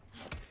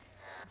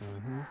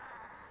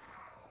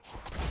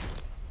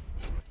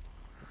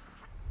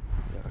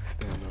 Yeah,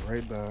 standing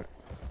right back.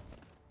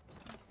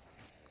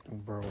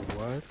 Bro,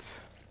 what?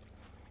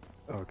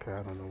 Okay,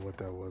 I don't know what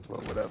that was,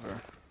 but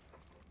whatever.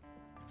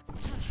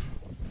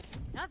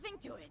 Nothing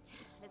to it.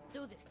 Let's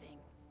do this thing.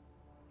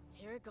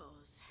 Here it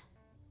goes.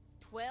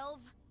 12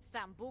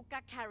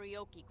 Sambuca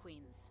karaoke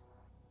queens.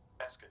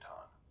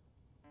 Eschaton.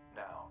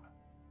 Noun.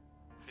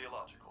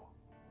 Theological.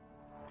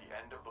 The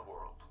end of the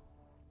world.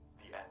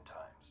 The end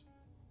times.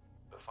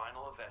 The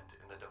final event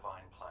in the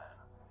divine plan.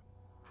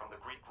 From the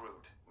Greek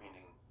root,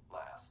 meaning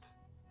last.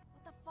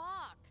 What the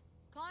fuck?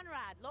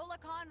 Conrad, Lola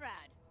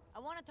Conrad. I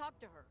want to talk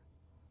to her.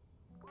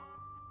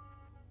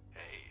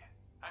 Hey,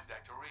 I'm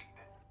Dr. Reed,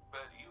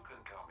 but you can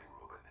call me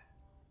Ruben.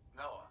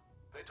 Noah,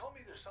 they told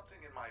me there's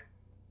something in my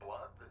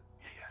blood that...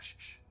 Yeah,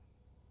 shh.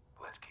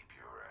 Let's keep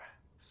your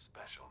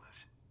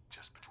specialness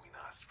just between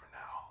us for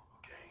now,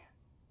 okay?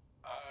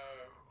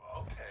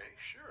 Okay,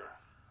 sure.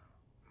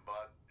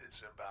 But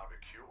it's about a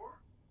cure?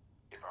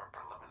 If our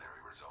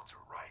preliminary results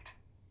are right,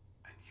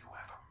 then you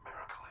have a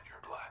miracle in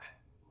your blood.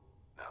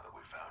 Now that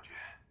we've found you,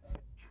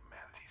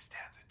 humanity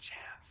stands a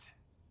chance.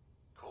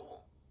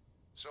 Cool.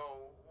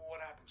 So,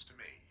 what happens to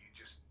me? You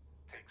just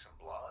take some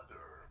blood,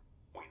 or...?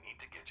 We need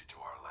to get you to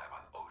our lab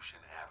on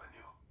Ocean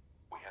Avenue.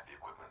 We have the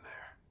equipment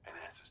there, and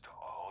answers to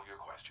all your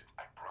questions,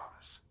 I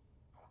promise.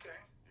 Okay,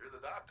 you're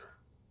the doctor.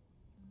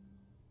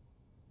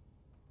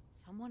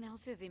 Someone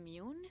else is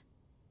immune?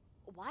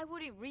 Why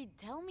wouldn't Reed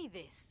tell me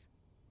this?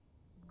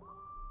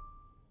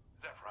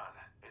 Zephron,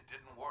 it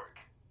didn't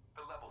work.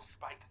 The levels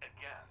spiked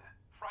again.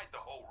 Fried the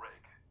whole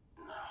rig.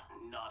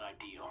 Not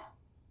ideal.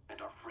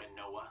 And our friend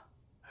Noah?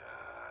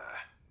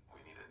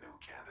 We need a new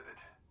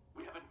candidate.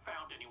 We haven't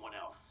found anyone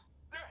else.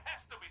 There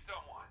has to be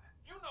someone.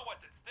 You know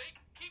what's at stake.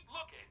 Keep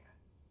looking.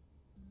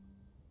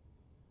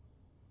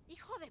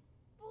 Hijo de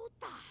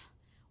puta!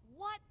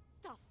 What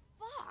the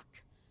fuck?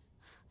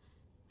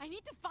 I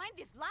need to find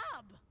this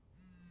lab!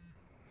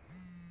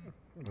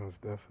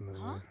 Most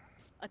definitely. Huh?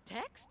 A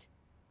text?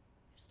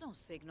 There's no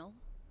signal.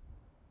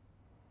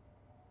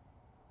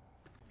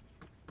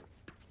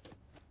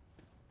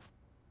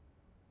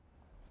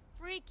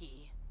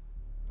 Freaky,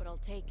 but I'll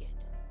take it.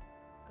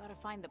 Gotta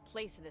find the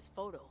place in this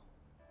photo.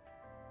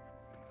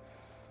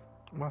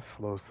 My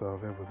slow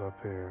self, it was up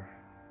here.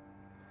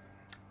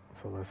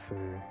 So let's see.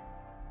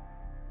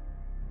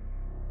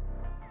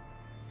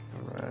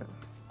 Alright.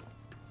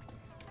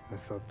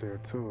 It's up there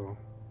too.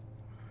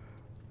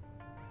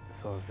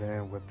 It's a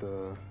van with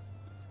the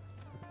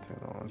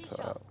antenna on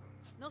top.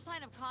 No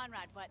sign of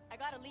Conrad, but I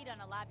got a lead on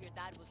a lab your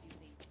dad was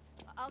using.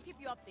 I'll keep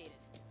you updated.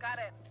 Got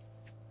it.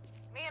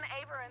 Me and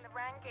Ava are in the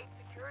Rangate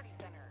Security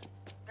Center.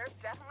 There's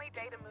definitely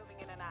data moving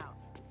in and out.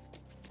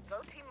 Go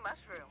Team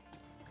Mushroom.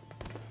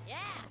 Yeah!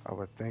 I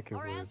would think it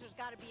Our would. answer's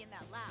gotta be in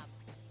that lab.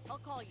 I'll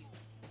call you.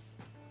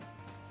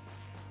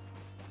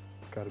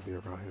 It's gotta be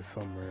around here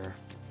somewhere.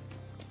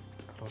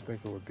 I don't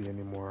think it would be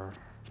any more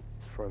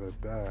further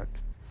back.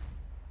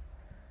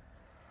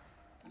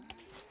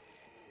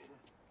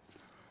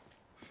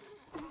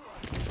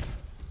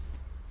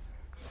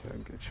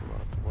 Then get you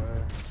out the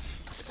way.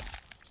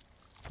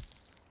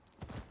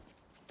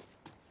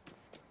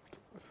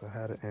 So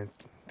how to end?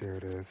 There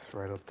it is,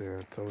 right up there.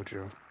 I told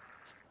you.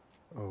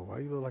 Oh, why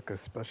you look like a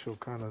special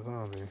kind of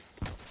zombie?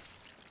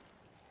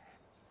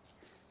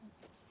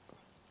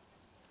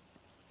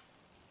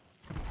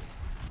 I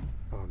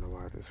don't know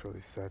why I just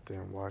really sat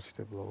there and watched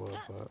it blow up,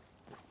 but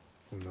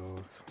who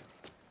knows?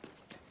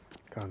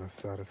 Kind of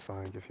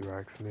satisfying if you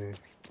ask me.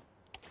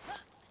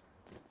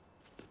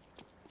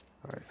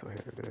 Alright, so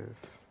here it is.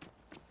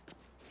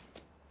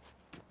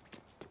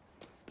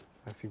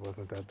 Actually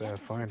wasn't that bad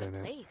finding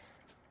it. Place.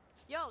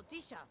 Yo,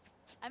 Tisha,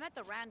 I'm at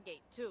the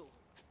Rangate too.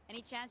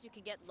 Any chance you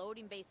can get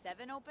loading bay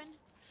 7 open?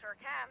 Sure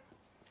can.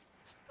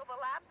 So the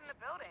lab's in the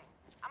building.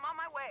 I'm on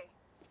my way.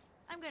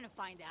 I'm gonna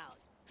find out.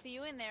 See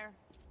you in there.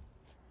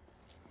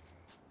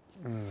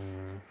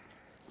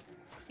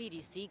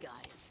 CDC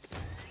guys.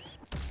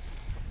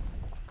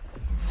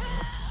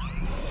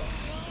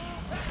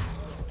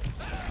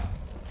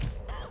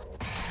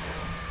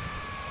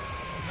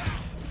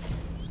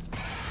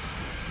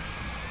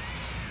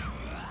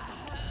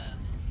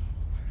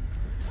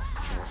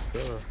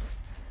 Yes, sir.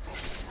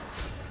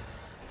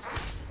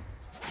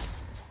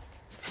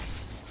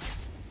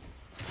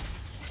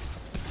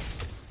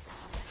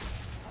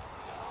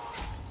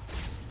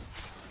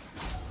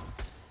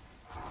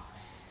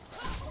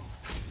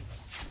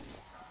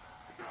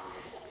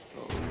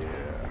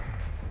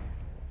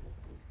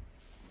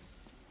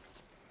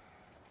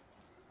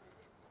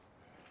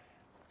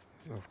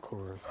 Of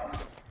course.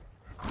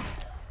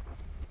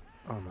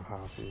 I'm a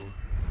happy.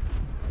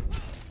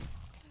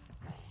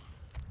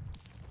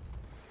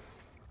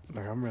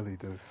 Like, I'm really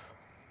just...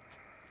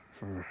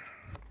 ain't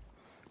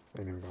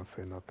even gonna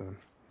say nothing.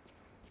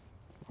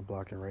 My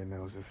blocking right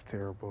now is just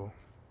terrible.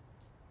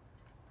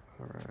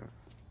 Alright.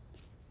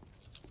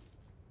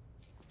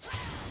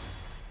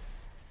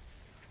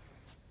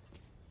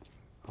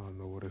 I don't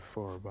know what it's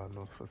for, but I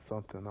know it's for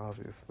something,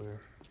 obviously.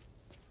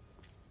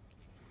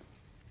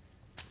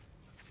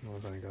 As long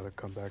as I ain't gotta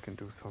come back and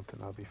do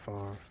something, I'll be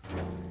fine.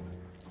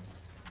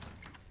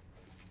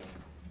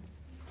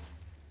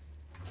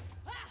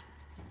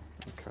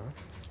 Okay.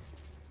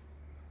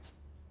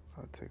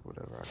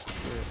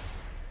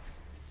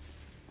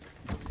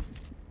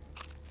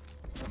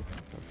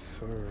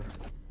 sir.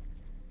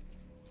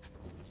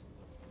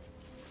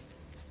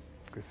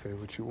 You can say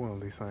what you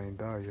want, at least I ain't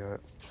died yet.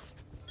 Alright,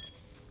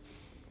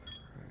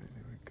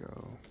 here we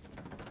go.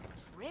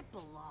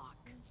 Triple lock.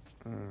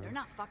 They're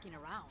not fucking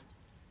around.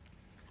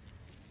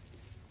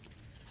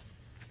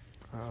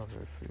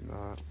 Obviously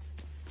not.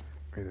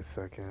 Wait a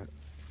second.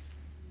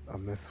 I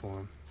missed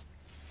one.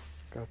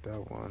 Got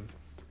that one.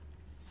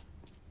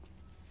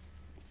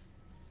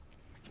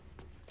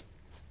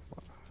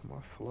 Am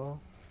I slow?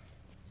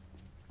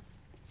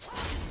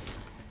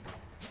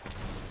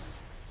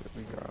 There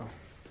we go.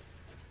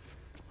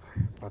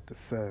 About to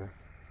say.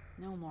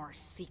 No more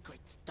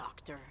secrets,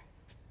 Doctor.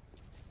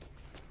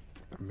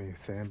 I mean,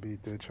 Sandy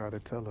did try to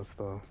tell us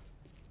though.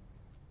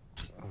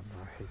 Oh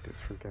no, I hate this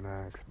freaking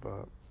axe,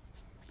 but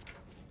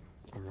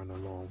I'm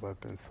running low on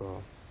weapons,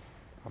 so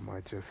I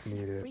might just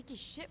need it. Freaky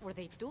shit were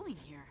they doing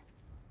here?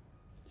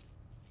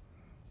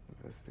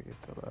 Just to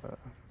get to that.